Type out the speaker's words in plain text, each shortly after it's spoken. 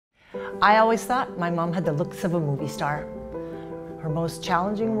I always thought my mom had the looks of a movie star. Her most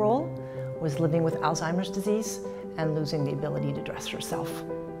challenging role was living with Alzheimer's disease and losing the ability to dress herself.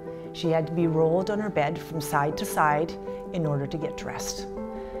 She had to be rolled on her bed from side to side in order to get dressed.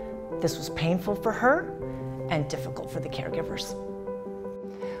 This was painful for her and difficult for the caregivers.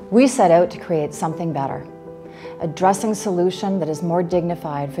 We set out to create something better, a dressing solution that is more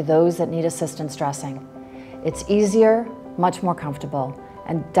dignified for those that need assistance dressing. It's easier, much more comfortable,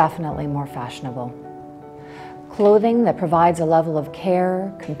 and definitely more fashionable. Clothing that provides a level of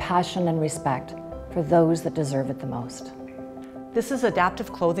care, compassion, and respect for those that deserve it the most. This is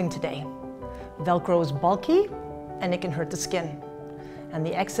adaptive clothing today. Velcro is bulky and it can hurt the skin. And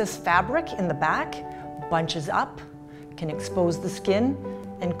the excess fabric in the back bunches up, can expose the skin,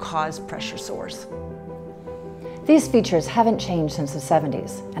 and cause pressure sores. These features haven't changed since the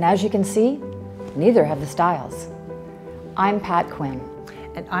 70s, and as you can see, neither have the styles. I'm Pat Quinn.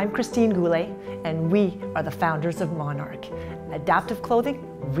 And I'm Christine Goulet, and we are the founders of Monarch, adaptive clothing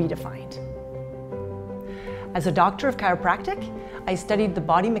redefined. As a doctor of chiropractic, I studied the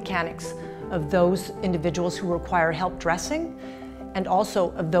body mechanics of those individuals who require help dressing and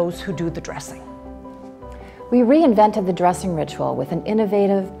also of those who do the dressing. We reinvented the dressing ritual with an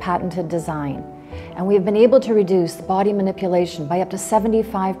innovative, patented design, and we have been able to reduce body manipulation by up to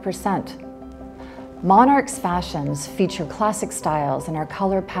 75%. Monarch's fashions feature classic styles, and our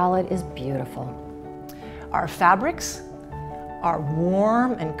color palette is beautiful. Our fabrics are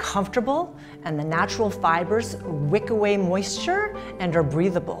warm and comfortable, and the natural fibers wick away moisture and are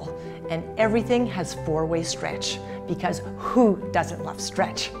breathable. And everything has four-way stretch, because who doesn't love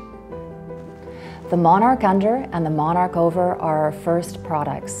stretch? The Monarch Under and the Monarch Over are our first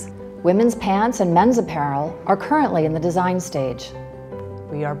products. Women's pants and men's apparel are currently in the design stage.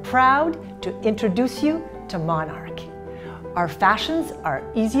 We are proud to introduce you to Monarch. Our fashions are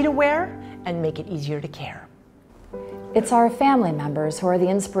easy to wear and make it easier to care. It's our family members who are the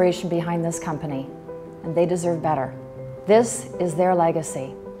inspiration behind this company, and they deserve better. This is their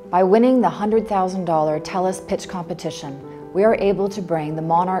legacy. By winning the $100,000 Telus pitch competition, we are able to bring the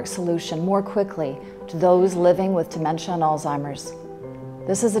Monarch solution more quickly to those living with dementia and Alzheimer's.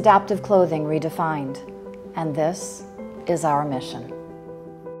 This is adaptive clothing redefined, and this is our mission.